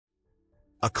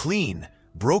A clean,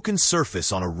 broken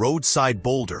surface on a roadside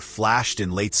boulder flashed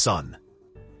in late sun.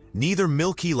 Neither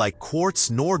milky like quartz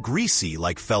nor greasy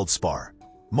like feldspar.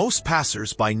 Most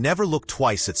passers-by never look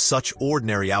twice at such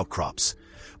ordinary outcrops,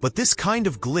 but this kind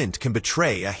of glint can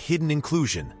betray a hidden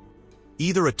inclusion.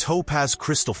 Either a topaz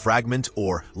crystal fragment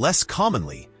or, less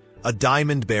commonly, a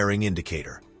diamond-bearing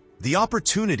indicator. The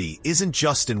opportunity isn't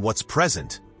just in what's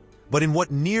present, but in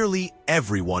what nearly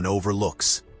everyone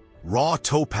overlooks. Raw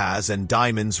topaz and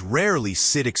diamonds rarely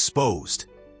sit exposed,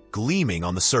 gleaming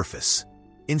on the surface.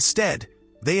 Instead,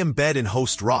 they embed in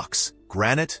host rocks,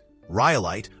 granite,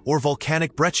 rhyolite, or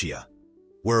volcanic breccia,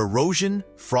 where erosion,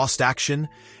 frost action,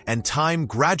 and time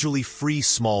gradually free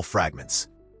small fragments.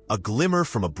 A glimmer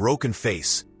from a broken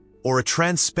face, or a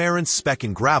transparent speck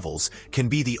in gravels can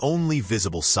be the only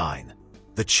visible sign.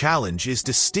 The challenge is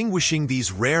distinguishing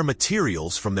these rare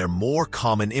materials from their more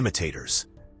common imitators.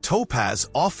 Topaz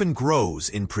often grows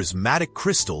in prismatic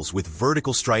crystals with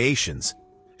vertical striations,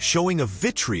 showing a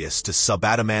vitreous to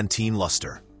subadamantine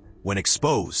luster. When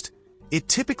exposed, it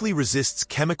typically resists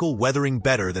chemical weathering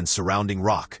better than surrounding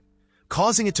rock,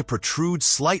 causing it to protrude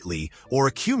slightly or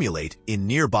accumulate in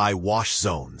nearby wash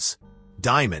zones.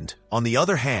 Diamond, on the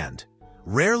other hand,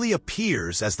 rarely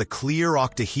appears as the clear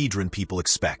octahedron people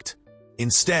expect.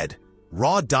 Instead,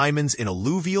 raw diamonds in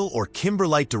alluvial or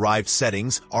kimberlite-derived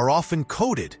settings are often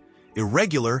coated,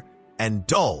 irregular, and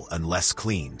dull unless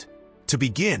cleaned. To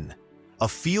begin, a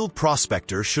field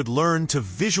prospector should learn to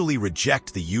visually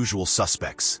reject the usual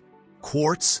suspects.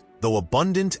 Quartz, though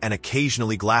abundant and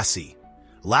occasionally glassy,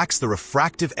 lacks the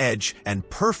refractive edge and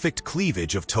perfect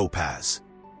cleavage of topaz.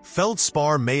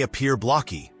 Feldspar may appear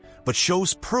blocky, but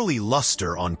shows pearly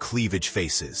luster on cleavage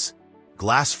faces.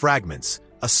 Glass fragments,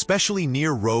 especially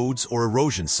near roads or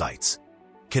erosion sites,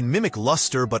 can mimic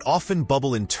luster but often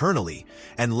bubble internally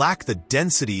and lack the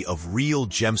density of real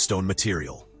gemstone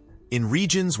material. In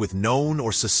regions with known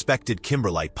or suspected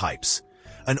kimberlite pipes,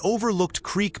 an overlooked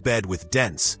creek bed with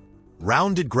dense,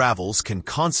 rounded gravels can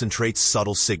concentrate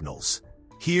subtle signals.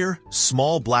 Here,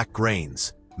 small black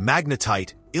grains,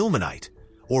 magnetite, ilmenite,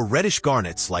 or reddish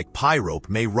garnets like pyrope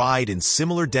may ride in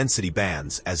similar density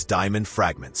bands as diamond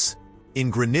fragments. In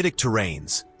granitic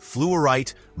terrains,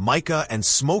 fluorite, mica, and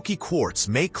smoky quartz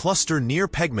may cluster near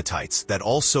pegmatites that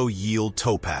also yield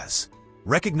topaz.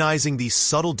 Recognizing these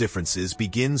subtle differences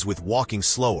begins with walking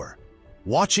slower,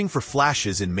 watching for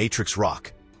flashes in matrix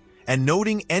rock, and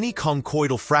noting any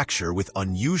conchoidal fracture with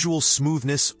unusual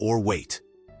smoothness or weight.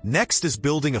 Next is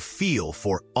building a feel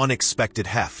for unexpected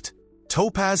heft.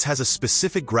 Topaz has a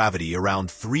specific gravity around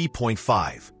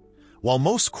 3.5, while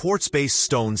most quartz-based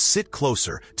stones sit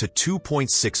closer to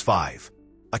 2.65.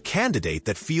 A candidate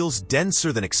that feels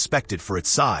denser than expected for its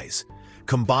size,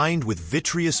 combined with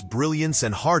vitreous brilliance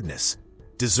and hardness,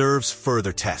 deserves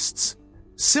further tests.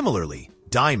 Similarly,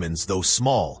 diamonds, though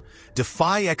small,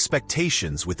 defy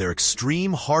expectations with their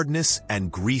extreme hardness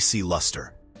and greasy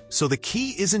luster. So the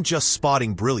key isn't just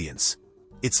spotting brilliance,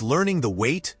 it's learning the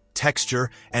weight, texture,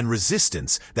 and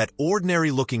resistance that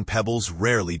ordinary-looking pebbles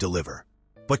rarely deliver.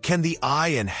 But can the eye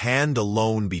and hand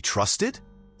alone be trusted?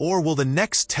 Or will the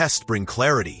next test bring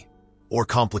clarity or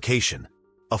complication?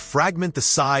 A fragment the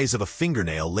size of a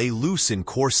fingernail lay loose in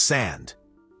coarse sand,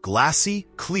 glassy,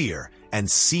 clear, and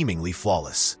seemingly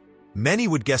flawless. Many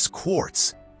would guess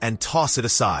quartz and toss it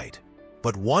aside.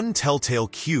 But one telltale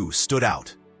cue stood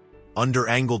out. Under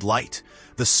angled light,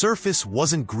 the surface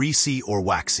wasn't greasy or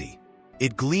waxy.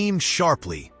 It gleamed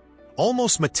sharply,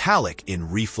 almost metallic in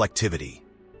reflectivity.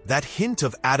 That hint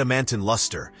of adamantine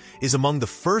luster is among the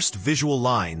first visual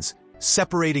lines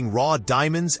separating raw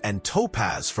diamonds and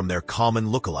topaz from their common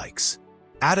lookalikes.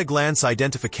 At-a-glance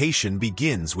identification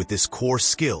begins with this core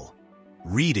skill,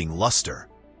 reading luster.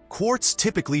 Quartz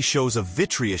typically shows a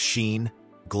vitreous sheen,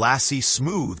 glassy,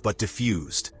 smooth, but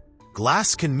diffused.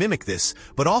 Glass can mimic this,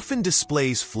 but often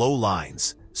displays flow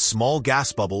lines, small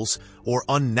gas bubbles, or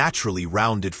unnaturally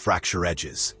rounded fracture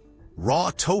edges.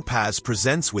 Raw topaz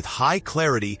presents with high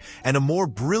clarity and a more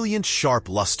brilliant, sharp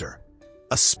luster,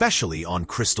 especially on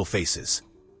crystal faces.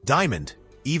 Diamond,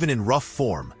 even in rough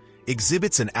form,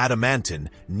 exhibits an adamantine,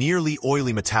 nearly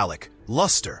oily metallic,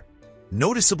 luster,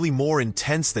 noticeably more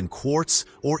intense than quartz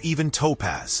or even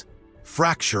topaz.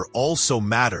 Fracture also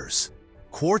matters.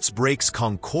 Quartz breaks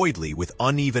conchoidally with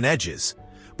uneven edges,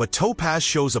 but topaz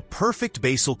shows a perfect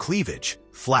basal cleavage,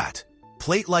 flat,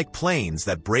 plate-like planes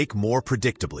that break more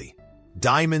predictably.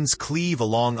 Diamonds cleave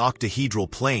along octahedral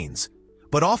planes,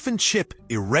 but often chip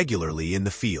irregularly in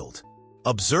the field.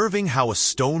 Observing how a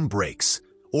stone breaks,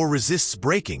 or resists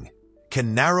breaking,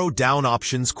 can narrow down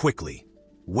options quickly.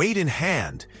 Weight in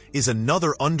hand is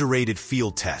another underrated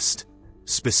field test.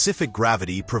 Specific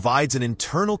gravity provides an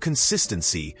internal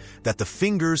consistency that the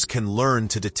fingers can learn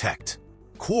to detect.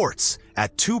 Quartz,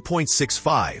 at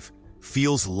 2.65,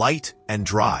 feels light and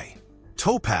dry.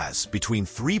 Topaz, between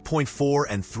 3.4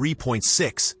 and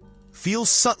 3.6, feels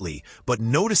subtly but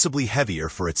noticeably heavier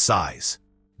for its size.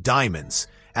 Diamonds,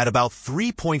 at about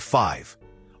 3.5,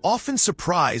 often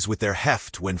surprise with their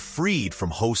heft when freed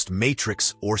from host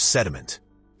matrix or sediment.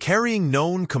 Carrying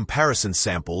known comparison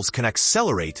samples can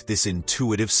accelerate this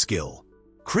intuitive skill.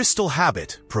 Crystal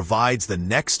habit provides the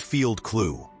next field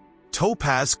clue.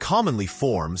 Topaz commonly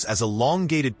forms as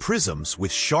elongated prisms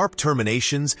with sharp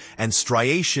terminations and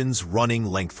striations running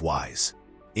lengthwise.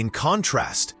 In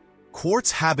contrast,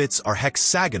 quartz habits are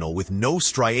hexagonal with no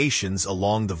striations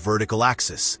along the vertical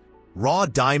axis. Raw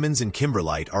diamonds and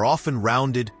kimberlite are often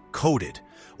rounded, coated,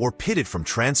 or pitted from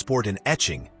transport and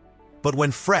etching, but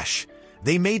when fresh,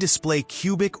 they may display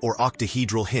cubic or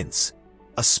octahedral hints,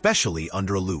 especially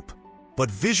under a loupe.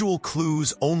 But visual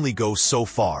clues only go so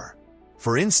far.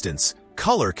 For instance,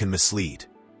 color can mislead.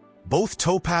 Both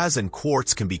topaz and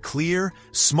quartz can be clear,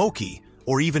 smoky,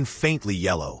 or even faintly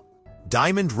yellow.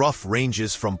 Diamond rough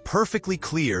ranges from perfectly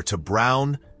clear to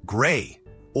brown, gray,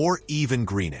 or even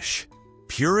greenish.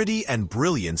 Purity and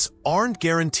brilliance aren't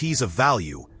guarantees of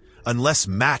value unless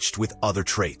matched with other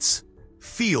traits.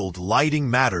 Field lighting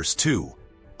matters too.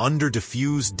 Under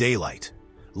diffused daylight,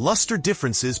 luster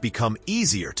differences become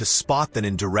easier to spot than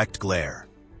in direct glare.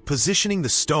 Positioning the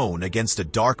stone against a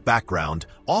dark background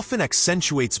often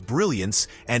accentuates brilliance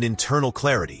and internal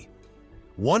clarity.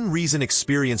 One reason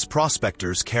experienced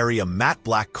prospectors carry a matte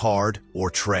black card or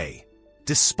tray.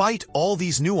 Despite all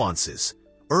these nuances,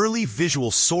 early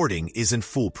visual sorting isn't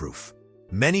foolproof.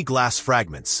 Many glass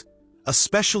fragments,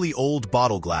 especially old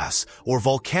bottle glass or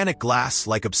volcanic glass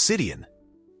like obsidian,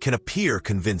 can appear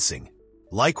convincing.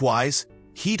 Likewise,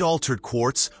 heat-altered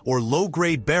quartz or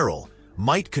low-grade beryl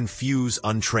might confuse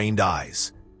untrained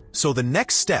eyes. So the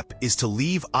next step is to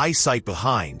leave eyesight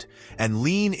behind and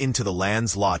lean into the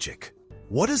land's logic.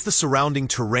 What does the surrounding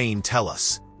terrain tell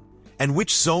us? And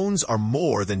which zones are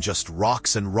more than just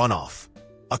rocks and runoff?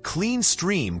 A clean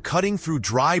stream cutting through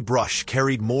dry brush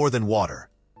carried more than water.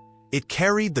 It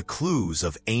carried the clues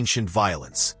of ancient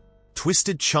violence.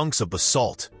 Twisted chunks of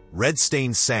basalt,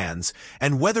 red-stained sands,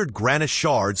 and weathered granite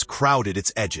shards crowded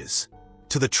its edges.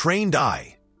 To the trained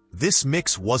eye, this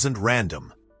mix wasn't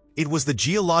random. It was the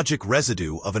geologic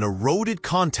residue of an eroded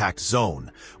contact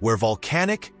zone where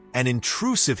volcanic and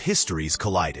intrusive histories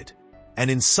collided.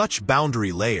 And in such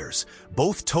boundary layers,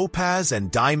 both topaz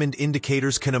and diamond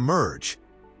indicators can emerge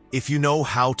if you know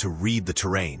how to read the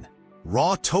terrain.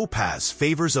 Raw topaz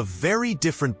favors a very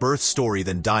different birth story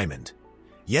than diamond,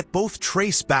 yet both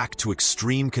trace back to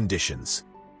extreme conditions.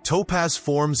 Topaz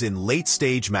forms in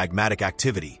late-stage magmatic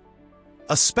activity,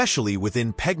 especially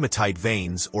within pegmatite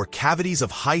veins or cavities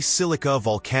of high silica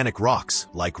volcanic rocks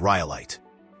like rhyolite.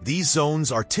 These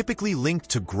zones are typically linked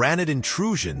to granite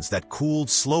intrusions that cooled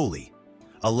slowly,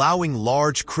 allowing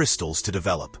large crystals to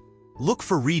develop. Look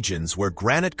for regions where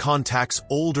granite contacts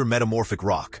older metamorphic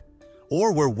rock,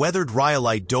 or where weathered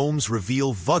rhyolite domes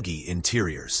reveal vuggy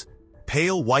interiors.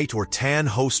 Pale white or tan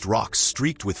host rocks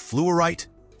streaked with fluorite,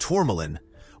 tourmaline,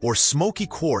 or smoky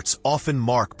quartz often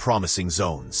mark promising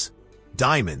zones.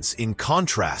 Diamonds, in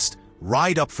contrast,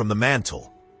 ride up from the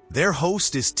mantle. Their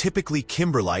host is typically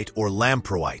kimberlite or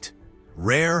lamproite,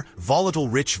 rare,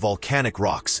 volatile-rich volcanic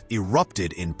rocks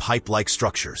erupted in pipe-like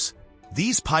structures.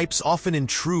 These pipes often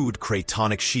intrude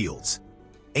cratonic shields.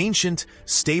 Ancient,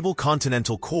 stable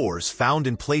continental cores found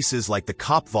in places like the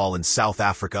Kopval in South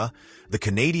Africa, the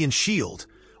Canadian Shield,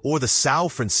 or the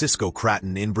São Francisco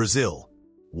Craton in Brazil.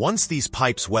 Once these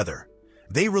pipes weather,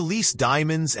 they release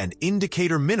diamonds and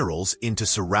indicator minerals into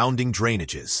surrounding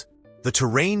drainages. The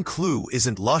terrain clue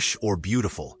isn't lush or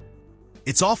beautiful.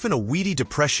 It's often a weedy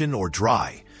depression or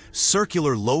dry,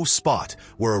 circular low spot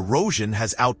where erosion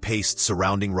has outpaced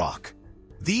surrounding rock.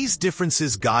 These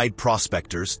differences guide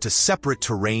prospectors to separate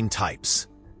terrain types.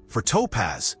 For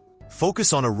topaz,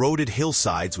 focus on eroded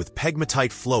hillsides with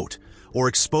pegmatite float or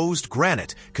exposed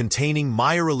granite containing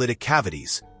myorelitic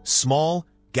cavities, small,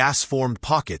 gas-formed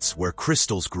pockets where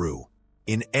crystals grew.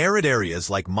 In arid areas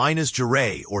like Minas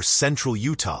Gerais or central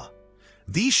Utah,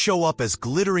 these show up as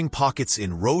glittering pockets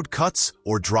in road cuts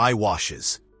or dry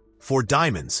washes. For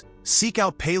diamonds, seek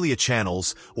out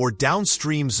paleochannels or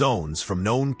downstream zones from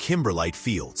known kimberlite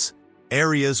fields,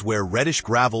 areas where reddish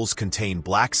gravels contain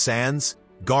black sands,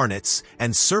 garnets,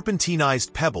 and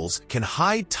serpentinized pebbles can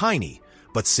hide tiny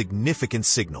but significant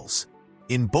signals.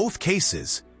 In both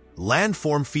cases,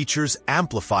 landform features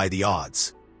amplify the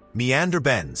odds. Meander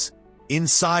bends,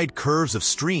 Inside curves of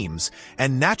streams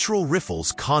and natural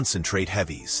riffles concentrate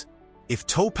heavies. If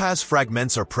topaz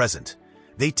fragments are present,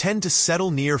 they tend to settle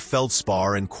near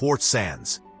feldspar and quartz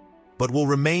sands, but will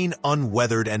remain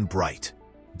unweathered and bright.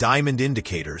 Diamond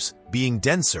indicators, being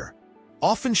denser,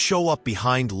 often show up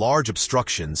behind large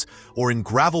obstructions or in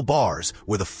gravel bars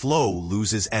where the flow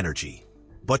loses energy.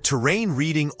 But terrain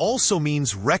reading also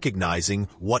means recognizing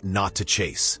what not to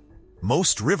chase.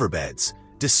 Most riverbeds,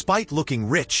 despite looking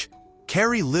rich,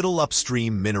 carry little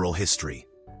upstream mineral history.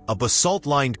 A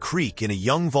basalt-lined creek in a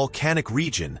young volcanic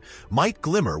region might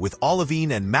glimmer with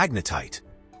olivine and magnetite,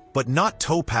 but not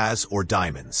topaz or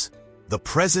diamonds. The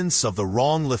presence of the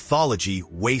wrong lithology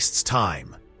wastes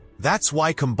time. That's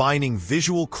why combining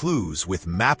visual clues with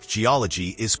mapped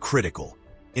geology is critical.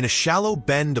 In a shallow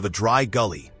bend of a dry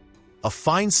gully, a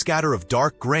fine scatter of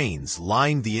dark grains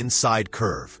lined the inside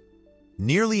curve,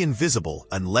 nearly invisible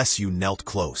unless you knelt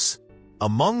close.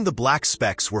 Among the black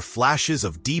specks were flashes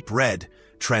of deep red,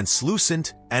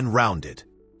 translucent and rounded.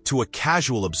 To a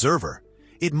casual observer,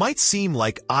 it might seem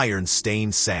like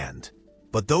iron-stained sand.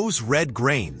 But those red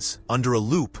grains, under a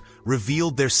loupe,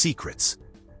 revealed their secrets.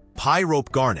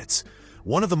 Pyrope garnets,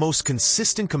 one of the most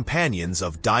consistent companions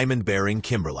of diamond-bearing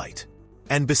kimberlite.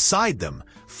 And beside them,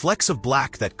 flecks of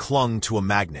black that clung to a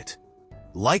magnet.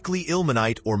 Likely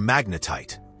ilmenite or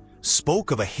magnetite,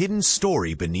 spoke of a hidden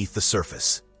story beneath the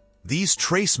surface. These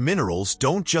trace minerals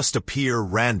don't just appear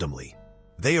randomly.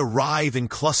 They arrive in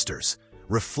clusters,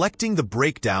 reflecting the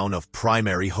breakdown of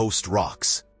primary host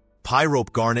rocks.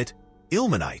 Pyrope garnet,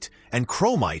 ilmenite, and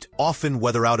chromite often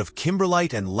weather out of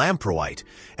kimberlite and lamproite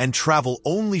and travel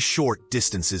only short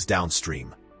distances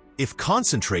downstream. If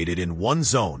concentrated in one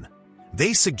zone,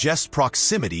 they suggest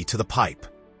proximity to the pipe.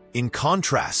 In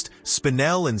contrast,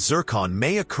 spinel and zircon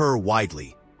may occur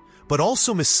widely, but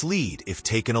also mislead if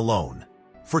taken alone.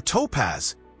 For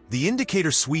topaz, the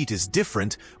indicator suite is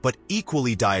different but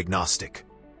equally diagnostic.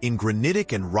 In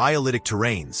granitic and rhyolitic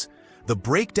terrains, the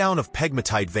breakdown of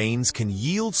pegmatite veins can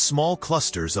yield small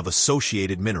clusters of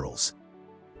associated minerals.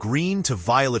 Green to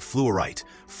violet fluorite,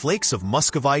 flakes of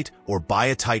muscovite or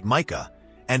biotite mica,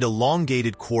 and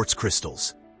elongated quartz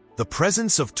crystals. The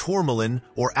presence of tourmaline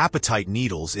or apatite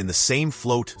needles in the same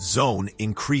float zone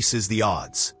increases the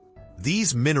odds.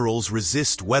 These minerals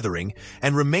resist weathering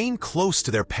and remain close to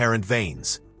their parent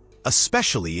veins,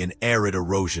 especially in arid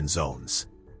erosion zones.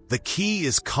 The key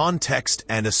is context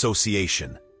and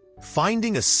association.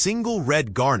 Finding a single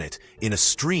red garnet in a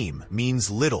stream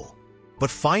means little, but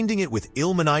finding it with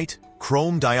ilmenite,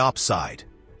 chrome diopside,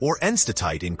 or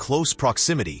enstatite in close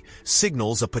proximity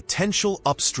signals a potential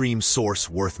upstream source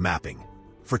worth mapping.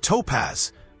 For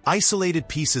topaz, isolated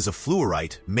pieces of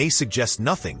fluorite may suggest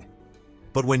nothing,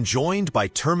 but when joined by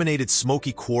terminated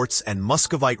smoky quartz and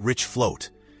muscovite-rich float,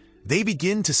 they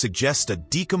begin to suggest a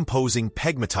decomposing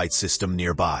pegmatite system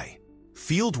nearby.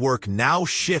 Fieldwork now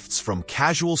shifts from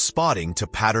casual spotting to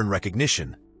pattern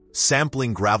recognition.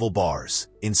 Sampling gravel bars,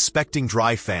 inspecting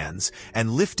dry fans,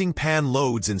 and lifting pan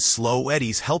loads in slow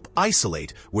eddies help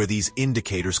isolate where these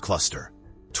indicators cluster.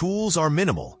 Tools are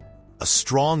minimal: a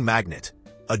strong magnet,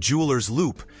 a jeweler's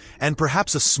loupe, and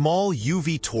perhaps a small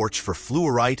UV torch for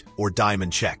fluorite or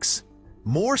diamond checks.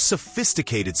 More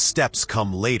sophisticated steps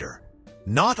come later.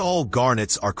 Not all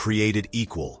garnets are created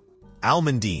equal.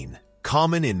 Almandine,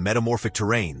 common in metamorphic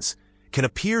terrains, can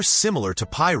appear similar to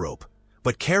pyrope,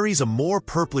 but carries a more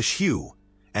purplish hue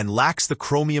and lacks the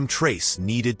chromium trace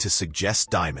needed to suggest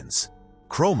diamonds.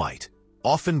 Chromite,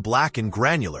 often black and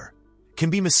granular, can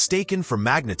be mistaken for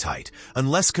magnetite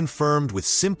unless confirmed with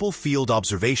simple field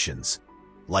observations,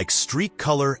 like streak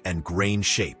color and grain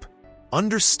shape.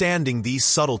 Understanding these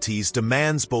subtleties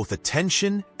demands both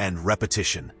attention and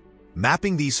repetition.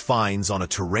 Mapping these finds on a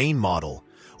terrain model,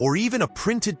 or even a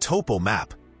printed topo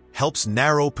map, helps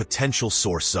narrow potential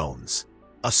source zones.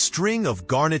 A string of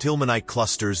garnet ilmenite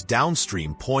clusters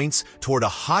downstream points toward a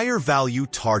higher value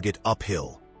target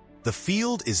uphill. The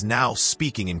field is now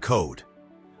speaking in code.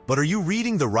 But are you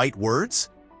reading the right words?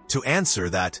 To answer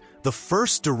that, the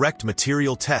first direct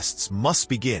material tests must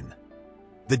begin.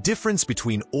 The difference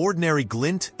between ordinary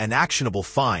glint and actionable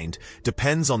find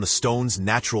depends on the stone's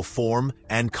natural form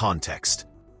and context.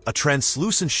 A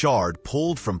translucent shard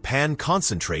pulled from pan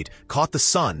concentrate caught the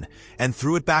sun and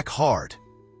threw it back hard.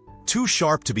 Too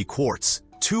sharp to be quartz,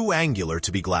 too angular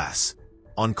to be glass.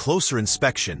 On closer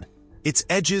inspection, its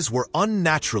edges were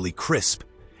unnaturally crisp,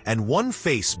 and one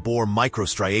face bore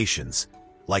microstriations,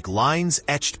 like lines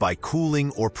etched by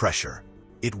cooling or pressure.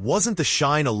 It wasn't the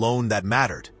shine alone that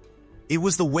mattered. It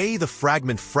was the way the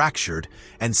fragment fractured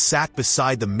and sat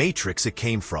beside the matrix it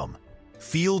came from.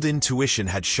 Field intuition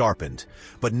had sharpened,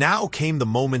 but now came the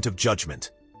moment of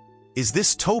judgment. Is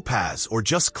this topaz or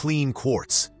just clean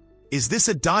quartz? Is this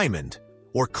a diamond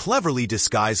or cleverly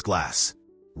disguised glass?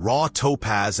 Raw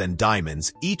topaz and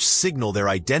diamonds each signal their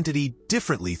identity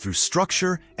differently through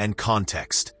structure and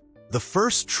context. The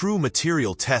first true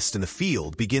material test in the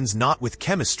field begins not with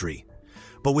chemistry,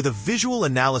 but with a visual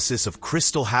analysis of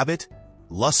crystal habit,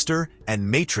 luster, and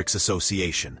matrix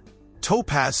association.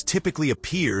 Topaz typically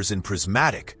appears in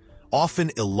prismatic, often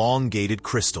elongated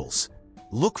crystals.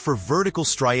 Look for vertical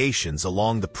striations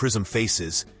along the prism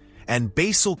faces and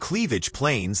basal cleavage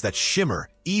planes that shimmer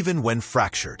even when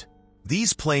fractured.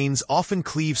 These planes often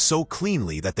cleave so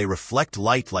cleanly that they reflect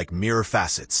light like mirror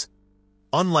facets.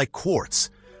 Unlike quartz,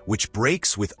 which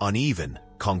breaks with uneven,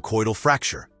 conchoidal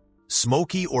fracture,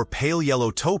 smoky or pale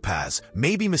yellow topaz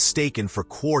may be mistaken for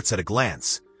quartz at a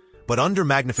glance, but under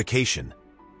magnification,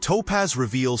 topaz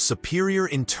reveals superior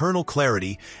internal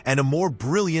clarity and a more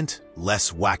brilliant,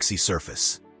 less waxy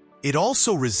surface. It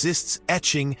also resists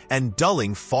etching and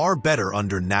dulling far better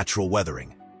under natural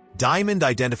weathering. Diamond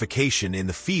identification in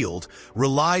the field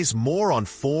relies more on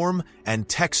form and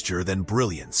texture than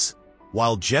brilliance.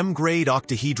 While gem-grade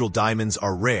octahedral diamonds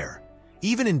are rare,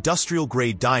 even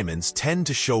industrial-grade diamonds tend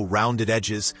to show rounded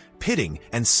edges, pitting,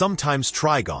 and sometimes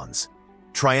trigons,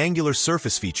 triangular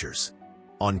surface features,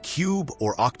 on cube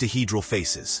or octahedral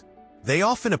faces. They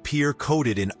often appear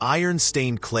coated in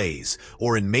iron-stained clays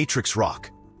or in matrix rock,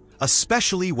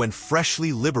 especially when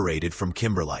freshly liberated from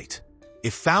kimberlite.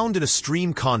 If found in a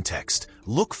stream context,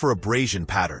 look for abrasion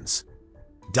patterns.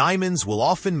 Diamonds will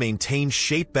often maintain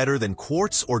shape better than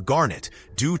quartz or garnet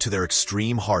due to their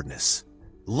extreme hardness.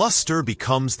 Luster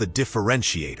becomes the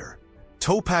differentiator.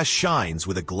 Topaz shines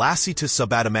with a glassy to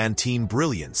subadamantine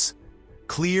brilliance,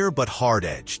 clear but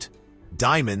hard-edged.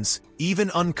 Diamonds, even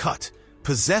uncut,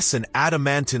 possess an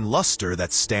adamantine luster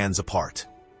that stands apart.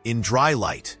 In dry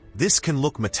light, this can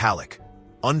look metallic.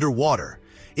 Underwater,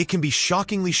 it can be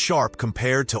shockingly sharp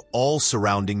compared to all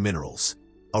surrounding minerals.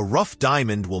 A rough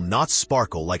diamond will not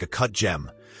sparkle like a cut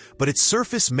gem, but its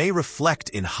surface may reflect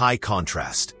in high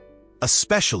contrast,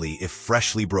 especially if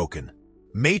freshly broken.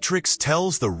 Matrix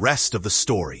tells the rest of the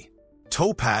story.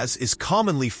 Topaz is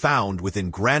commonly found within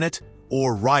granite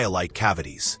or rhyolite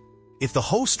cavities. If the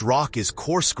host rock is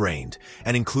coarse-grained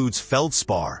and includes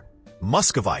feldspar,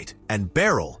 muscovite, and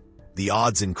beryl, the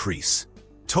odds increase.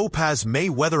 Topaz may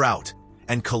weather out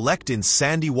and collect in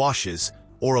sandy washes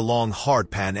or along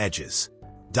hardpan edges.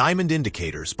 Diamond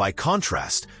indicators, by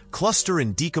contrast, cluster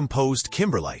in decomposed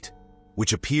kimberlite,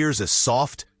 which appears as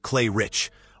soft,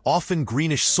 clay-rich, often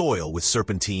greenish soil with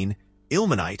serpentine,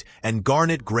 ilmenite, and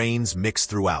garnet grains mixed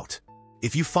throughout.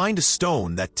 If you find a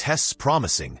stone that tests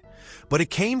promising, but it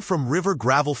came from river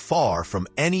gravel far from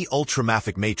any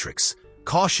ultramafic matrix,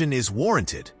 caution is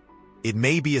warranted. It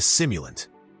may be a simulant.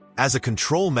 As a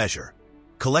control measure,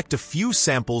 collect a few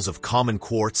samples of common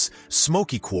quartz,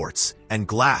 smoky quartz, and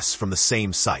glass from the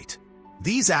same site.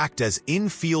 These act as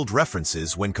in-field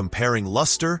references when comparing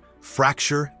luster,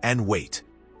 fracture, and weight.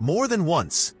 More than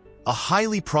once, a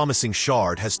highly promising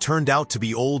shard has turned out to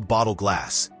be old bottle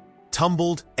glass,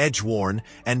 tumbled, edge-worn,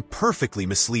 and perfectly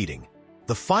misleading.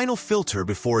 The final filter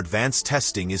before advanced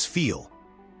testing is feel.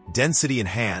 Density in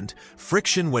hand,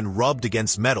 friction when rubbed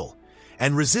against metal,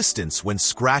 and resistance when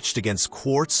scratched against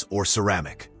quartz or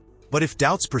ceramic. But if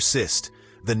doubts persist,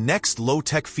 the next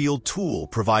low-tech field tool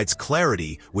provides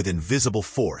clarity with invisible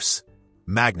force: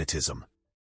 magnetism.